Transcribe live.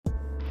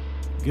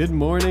Good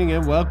morning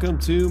and welcome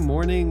to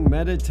Morning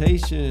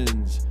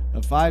Meditations,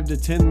 a 5 to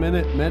 10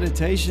 minute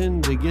meditation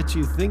to get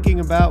you thinking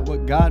about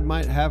what God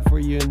might have for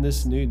you in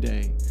this new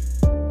day.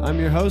 I'm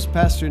your host,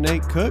 Pastor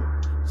Nate Cook,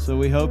 so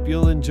we hope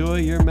you'll enjoy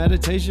your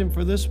meditation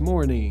for this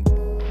morning.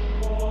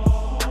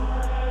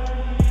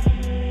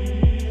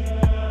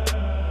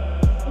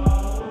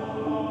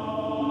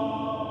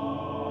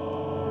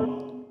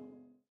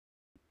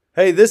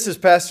 Hey, this is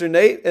Pastor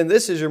Nate, and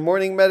this is your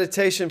morning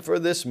meditation for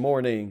this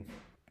morning.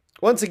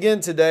 Once again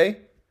today,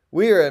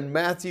 we are in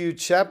Matthew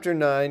chapter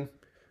 9,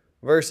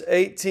 verse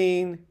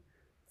 18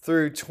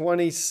 through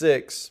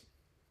 26.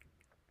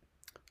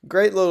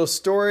 Great little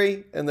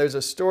story, and there's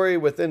a story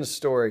within a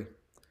story.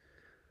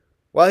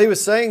 While he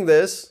was saying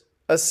this,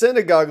 a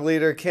synagogue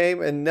leader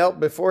came and knelt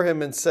before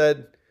him and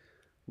said,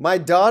 "My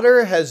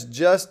daughter has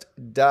just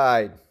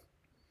died,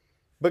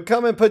 but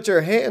come and put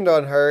your hand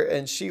on her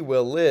and she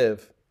will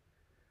live."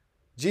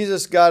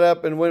 Jesus got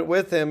up and went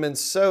with him, and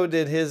so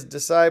did his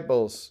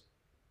disciples.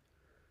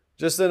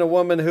 Just then a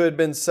woman who had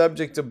been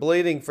subject to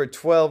bleeding for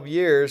 12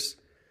 years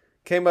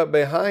came up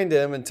behind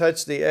him and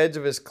touched the edge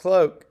of his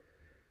cloak.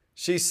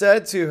 She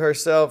said to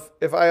herself,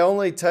 "If I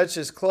only touch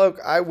his cloak,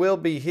 I will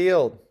be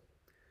healed."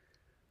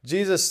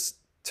 Jesus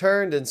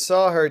turned and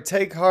saw her.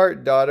 "Take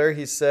heart, daughter,"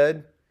 he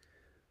said.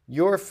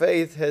 "Your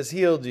faith has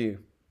healed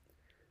you."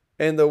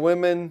 And the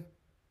woman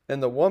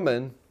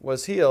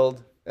was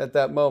healed at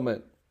that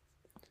moment.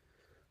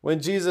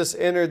 When Jesus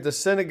entered the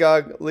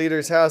synagogue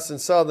leader's house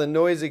and saw the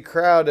noisy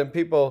crowd and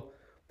people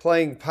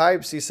playing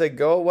pipes, he said,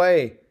 "Go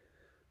away.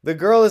 The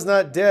girl is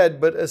not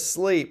dead, but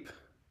asleep."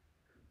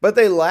 But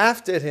they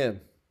laughed at him.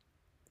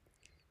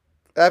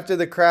 After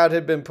the crowd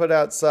had been put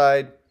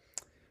outside,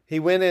 he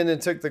went in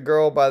and took the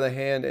girl by the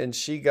hand, and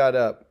she got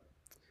up.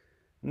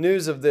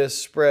 News of this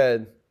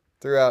spread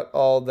throughout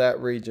all that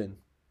region.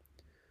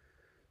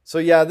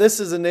 So this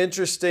is an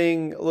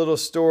interesting little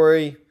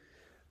story.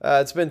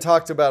 It's been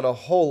talked about a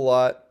whole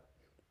lot.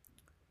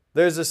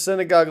 There's a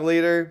synagogue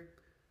leader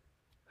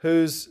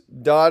whose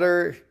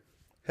daughter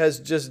has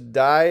just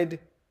died,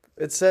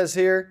 it says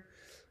here.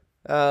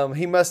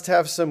 He must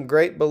have some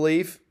great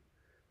belief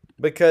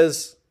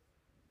because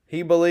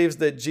he believes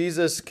that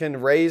Jesus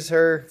can raise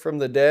her from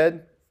the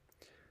dead.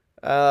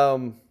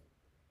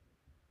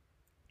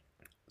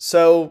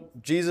 So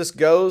Jesus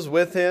goes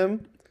with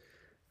him,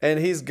 and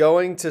he's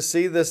going to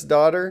see this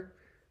daughter,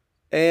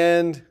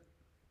 and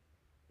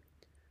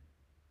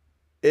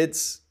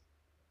it's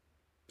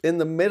in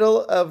the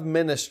middle of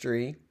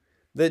ministry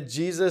that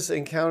Jesus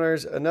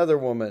encounters another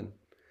woman.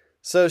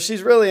 So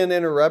she's really an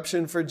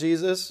interruption for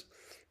Jesus,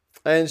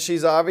 and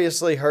she's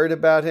obviously heard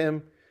about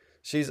him.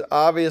 She's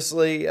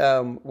obviously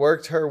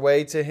worked her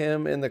way to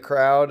him in the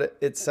crowd,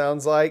 it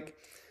sounds like.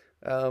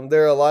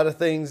 There are a lot of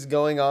things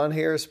going on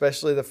here,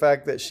 especially the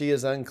fact that she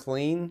is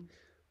unclean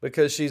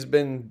because she's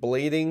been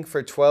bleeding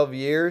for 12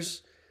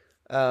 years.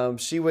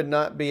 She would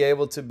not be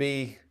able to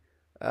be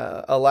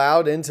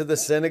allowed into the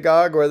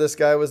synagogue where this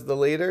guy was the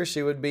leader.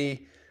 She would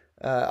be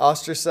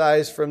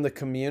ostracized from the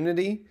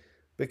community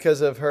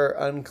because of her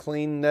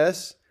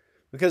uncleanness.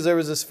 Because there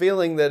was this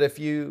feeling that if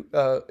you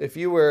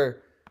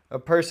were a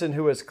person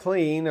who was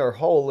clean or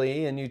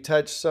holy and you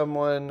touched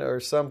someone or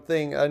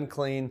something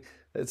unclean,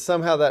 that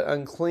somehow that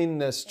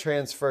uncleanness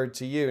transferred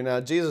to you. Now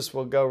Jesus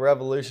will go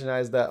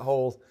revolutionize that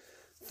whole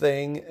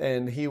thing,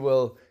 and he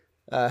will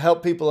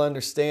help people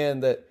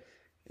understand that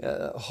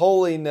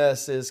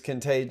holiness is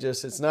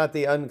contagious. It's not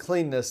the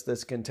uncleanness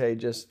that's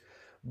contagious.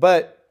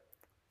 But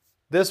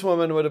this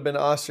woman would have been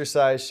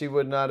ostracized. She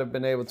would not have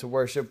been able to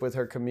worship with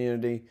her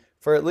community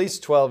for at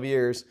least 12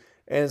 years.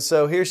 And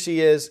so here she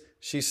is.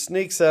 She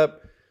sneaks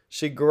up.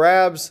 She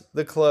grabs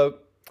the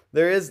cloak.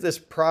 There is this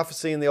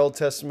prophecy in the Old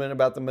Testament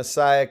about the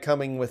Messiah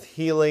coming with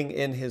healing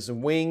in his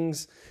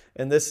wings.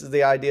 And this is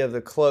the idea of the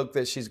cloak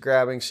that she's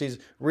grabbing. She's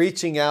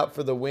reaching out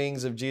for the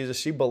wings of Jesus.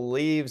 She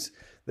believes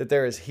that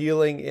there is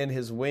healing in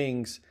his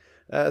wings.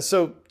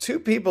 So two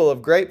people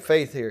of great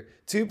faith here.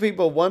 Two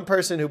people, one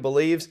person who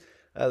believes,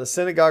 the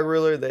synagogue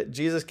ruler, that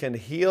Jesus can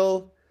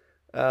heal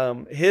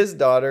his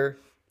daughter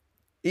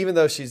even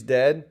though she's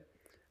dead.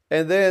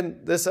 And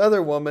then this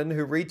other woman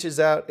who reaches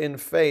out in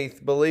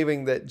faith,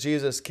 believing that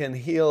Jesus can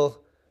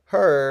heal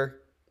her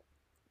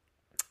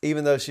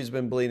even though she's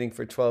been bleeding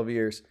for 12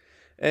 years.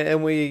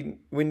 And we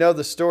know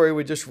the story,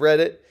 we just read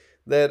it,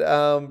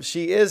 that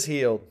she is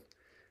healed.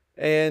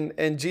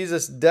 And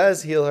Jesus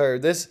does heal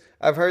her.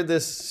 I've heard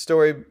this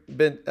story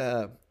been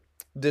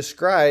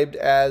described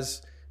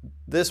as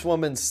this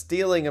woman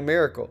stealing a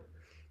miracle.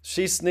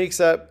 She sneaks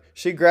up,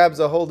 she grabs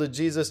a hold of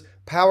Jesus,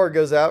 power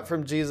goes out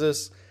from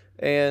Jesus,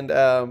 and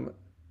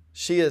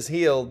she is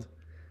healed.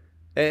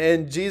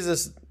 And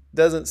Jesus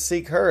doesn't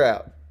seek her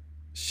out.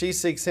 She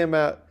seeks him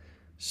out.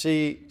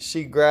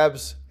 She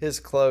grabs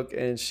his cloak,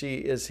 and she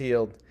is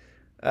healed.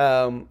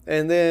 And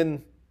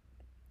then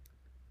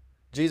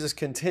Jesus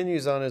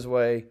continues on his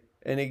way,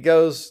 and he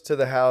goes to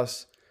the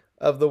house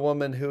of the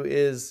woman who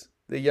is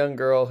the young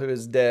girl who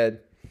is dead.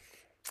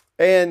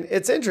 And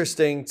it's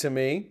interesting to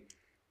me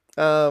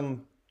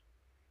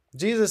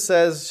Jesus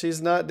says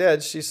she's not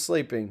dead, she's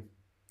sleeping.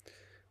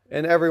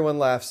 And everyone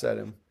laughs at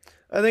him.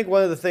 I think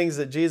one of the things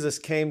that Jesus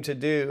came to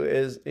do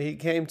is he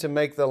came to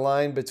make the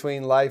line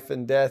between life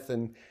and death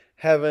and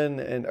heaven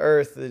and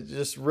earth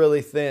just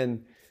really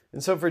thin.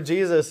 And so for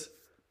Jesus,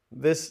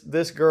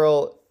 this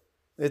girl,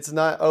 it's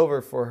not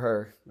over for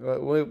her.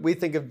 When we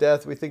think of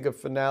death, we think of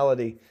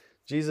finality.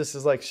 Jesus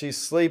is like, she's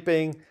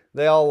sleeping.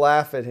 They all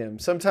laugh at him.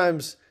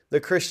 Sometimes the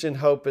Christian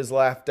hope is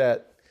laughed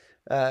at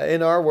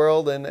in our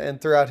world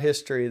and throughout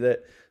history,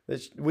 that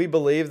we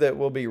believe that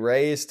we'll be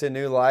raised to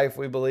new life.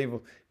 We believe,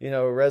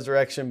 a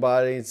resurrection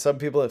body. And some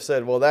people have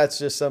said, well, that's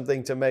just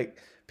something to make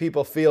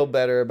people feel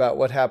better about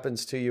what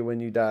happens to you when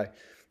you die.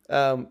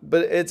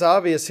 But it's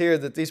obvious here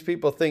that these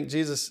people think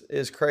Jesus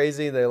is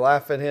crazy. They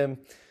laugh at him.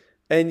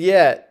 And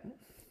yet,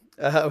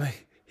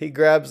 he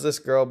grabs this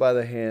girl by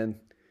the hand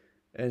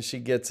and she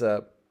gets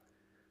up.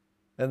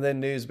 And then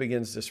news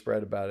begins to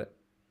spread about it.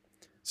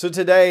 So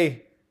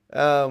today,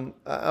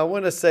 I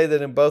want to say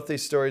that in both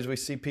these stories, we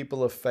see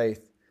people of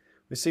faith.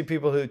 We see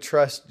people who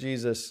trust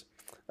Jesus.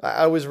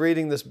 I was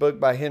reading this book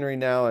by Henry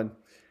Nouwen,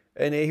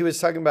 and he was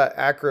talking about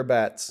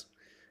acrobats.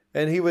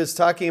 And he was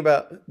talking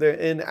about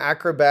in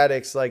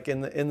acrobatics, like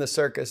in the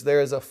circus,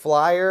 there is a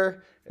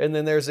flyer and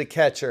then there's a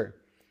catcher.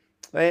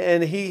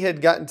 And he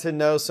had gotten to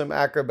know an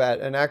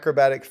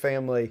acrobatic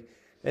family,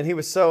 and he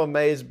was so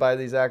amazed by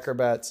these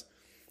acrobats.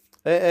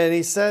 And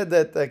he said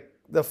that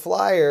the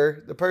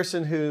flyer, the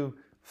person who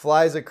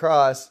flies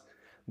across,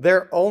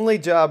 their only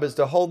job is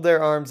to hold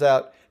their arms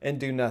out and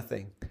do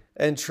nothing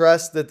and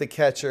trust that the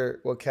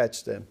catcher will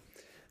catch them.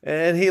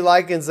 And he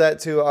likens that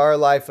to our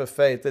life of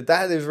faith,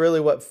 that is really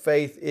what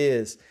faith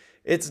is.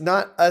 It's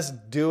not us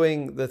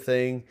doing the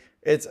thing.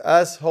 It's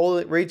us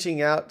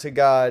reaching out to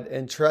God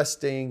and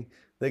trusting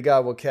that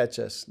God will catch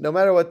us, no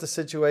matter what the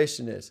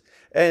situation is.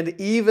 And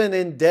even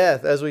in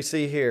death, as we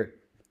see here,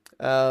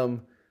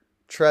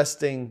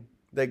 trusting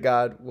that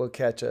God will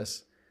catch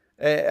us.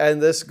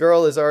 And this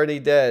girl is already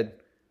dead.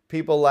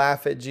 People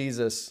laugh at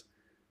Jesus.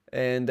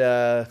 And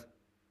the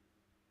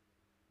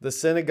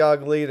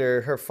synagogue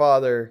leader, her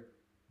father,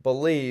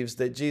 believes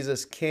that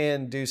Jesus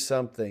can do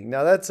something.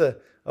 Now that's a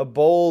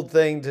bold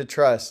thing to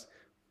trust,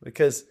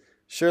 because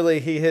surely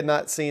he had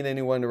not seen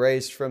anyone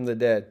raised from the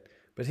dead.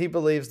 But he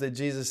believes that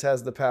Jesus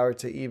has the power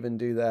to even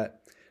do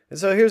that. And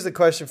so here's the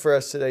question for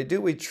us today.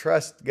 Do we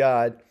trust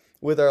God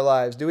with our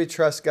lives? Do we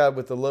trust God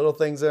with the little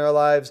things in our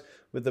lives,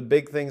 with the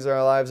big things in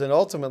our lives, and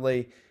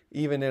ultimately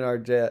even in our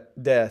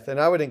death? And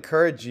I would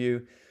encourage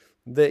you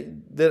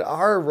that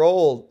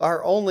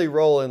our only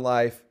role in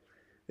life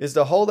is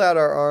to hold out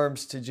our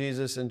arms to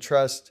Jesus and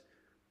trust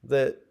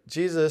that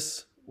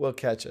Jesus will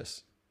catch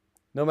us,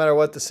 no matter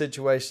what the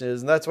situation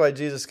is. And that's why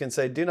Jesus can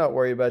say, do not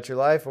worry about your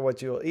life or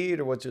what you'll eat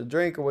or what you'll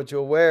drink or what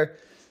you'll wear,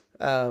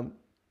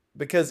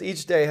 because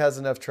each day has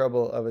enough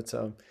trouble of its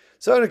own.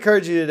 So I would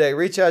encourage you today,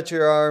 reach out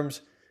your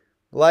arms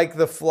like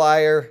the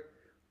flyer,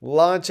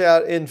 launch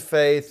out in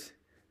faith,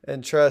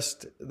 and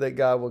trust that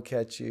God will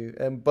catch you.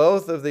 And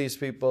both of these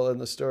people in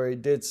the story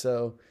did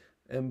so,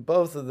 and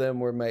both of them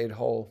were made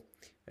whole.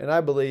 And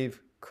I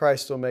believe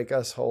Christ will make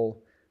us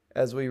whole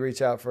as we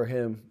reach out for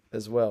him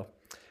as well.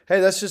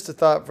 Hey, that's just a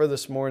thought for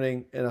this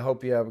morning, and I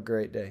hope you have a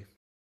great day.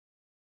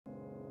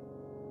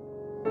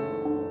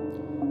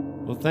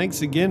 Well,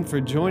 thanks again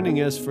for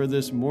joining us for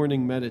this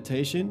morning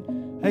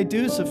meditation. Hey,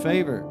 do us a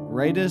favor,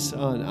 rate us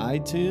on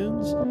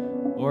iTunes,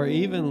 or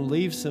even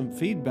leave some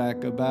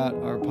feedback about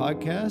our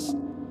podcast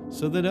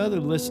so that other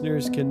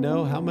listeners can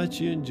know how much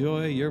you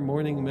enjoy your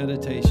morning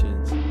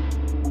meditations.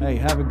 Hey,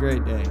 have a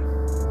great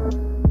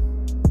day.